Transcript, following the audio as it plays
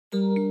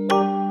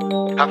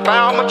I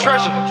found my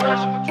treasure.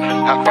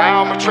 I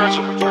found my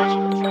treasure.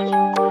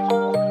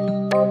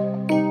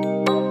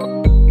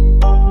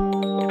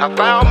 I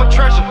found my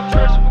treasure.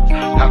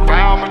 I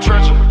found my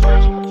treasure.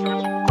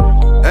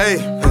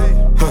 Hey.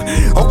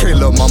 Okay,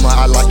 lil' mama,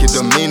 I like your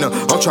demeanor.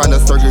 I'm tryna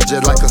serve you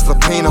just like a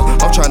subpoena.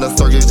 I'm tryna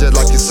serve you just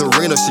like it's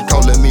Serena. She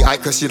calling me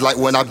Ike cause she like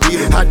when I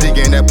beat her. I dig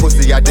in that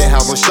pussy, I didn't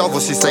have a shovel.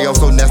 She say I'm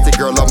so nasty,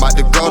 girl, I'm out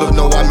the gutter.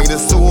 No, I mean the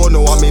sewer,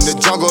 no, I mean the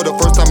jungle. The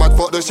first time I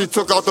fucked her, she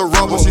took out the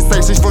rubber. She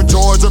say she's from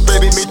Georgia,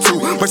 baby, me too.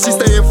 But she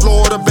stay in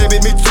Florida,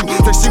 baby, me too.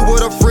 Say she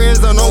with her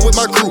friends and I'm with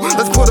my crew.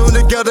 Let's put them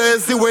together and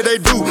see what they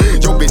do.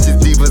 Yo,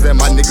 bitches divas and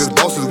my niggas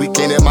bosses.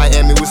 Weekend in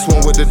Miami, we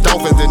swim with the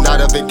dolphins. And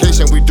not a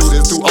vacation, we do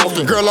this too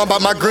often. Girl, I'm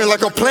about my green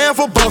like a plan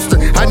for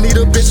Boston. I need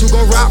a bitch who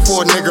gon' ride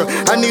for a nigga.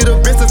 I need a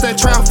bitch that's that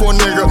trap for a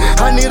nigga.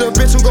 I need a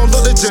bitch who gon'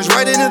 look the judge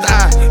right in his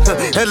eye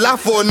and lie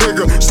for a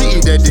nigga. She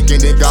eat that dick and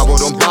then gobble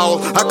them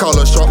balls. I call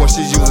her short when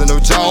she's using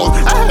her jaws.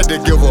 I had to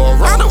give her a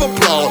round of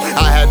applause.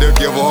 I had to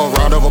give her a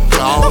round of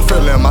applause. I'm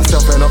feeling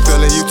myself and I'm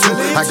feeling you too.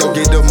 I go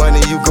get the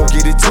money, you go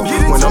get it too.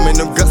 When I'm in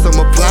them guts, I'm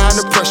applying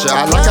the pressure.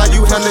 I like how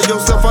you handle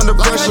yourself under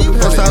pressure.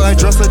 First I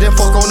undress her, then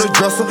fuck on the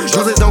dresser.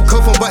 Usually don't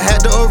cuff her, but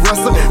had to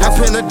arrest her. I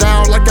pin her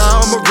down like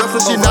I'm a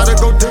wrestler. She not a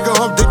go digger,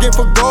 I'm digging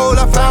for gold.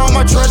 I found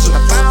my treasure.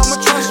 I found my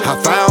treasure. I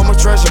found my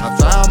treasure. I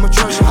found my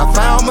treasure. I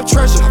found my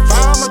treasure. I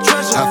found my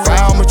treasure. I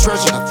found my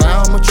treasure. I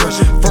found my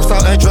treasure. First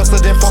I undress her,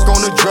 then fuck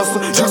on the dresser.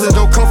 Usually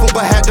don't cuff her,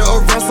 but had to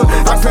arrest her.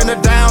 I pin her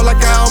down like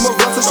I'm a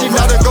wrestler. She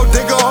not a go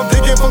digger, I'm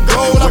digging for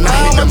gold. When I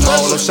hit the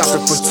mall, I'm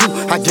shopping for two.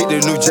 I get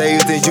the new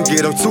J's, then you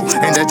get them too.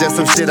 And that's just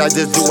some shit I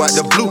just do out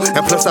the blue.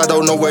 And plus I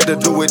don't know what to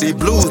do with these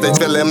blues. They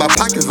fill in my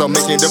pockets, I'm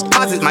making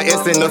deposits. My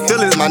S in the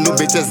feelings, my new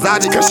bitch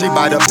exotic. Cause she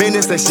buy the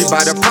business and she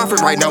buy the profit.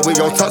 Right now we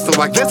gon' talk, so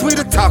I guess we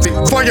the topic.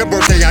 For your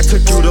birthday, I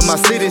took you to my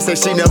city. Said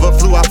she never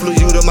flew, I flew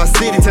you to my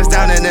city.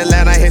 Touchdown in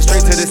Atlanta, head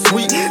straight to the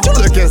suite. You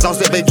look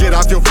exhausted, babe, get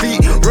off your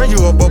feet. Run you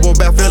a bubble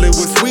bath, fill it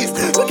with sweets.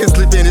 We can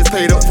sleep in, it's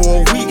paid up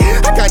for a week.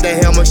 I got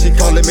that hammer, she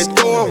calling me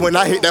Thor. When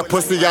I hit that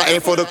pussy, I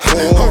aim for the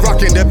core. I'm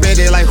rocking the bed,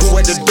 they like who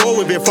at the door.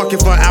 We been fucking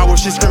for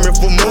hours, she screaming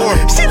for more.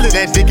 She lit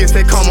that dick and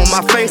say calm on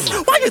my face.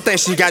 Why you think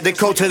she got the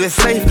code to the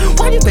safe?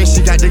 Why you think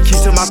she got the key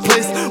to my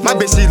place? My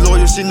bitch, she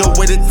loyal, she know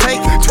what it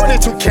take.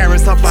 22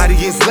 carats, her body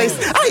is lace.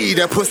 I eat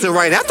that pussy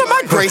right after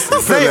my grace.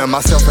 I'm feeling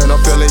myself and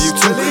I'm feeling you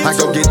too. I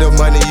go get the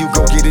money, you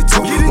go get it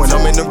too. When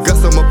I'm in them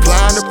guts, I'm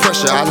applying the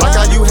pressure. I like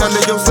how you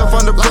handle yourself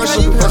under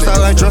pressure. First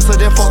I undress her,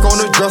 then fuck on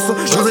the dresser.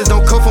 Usually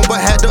don't cuff her, but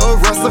had to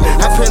arrest her.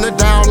 I pin her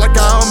down like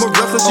I'm a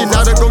wrestler. She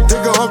not a go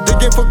digger, I'm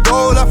digging for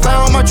gold. I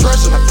found my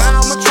treasure. I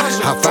found my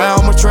treasure. I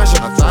found my treasure.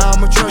 I found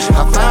my treasure.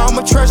 I found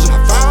my treasure. I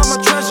found my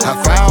treasure. I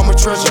found my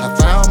treasure. I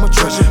found my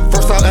treasure.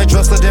 First I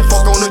undress her, then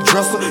fuck on the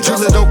dresser.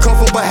 Usually don't cuff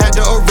her, but had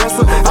to arrest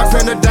her. I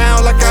pin her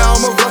down like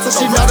I'm a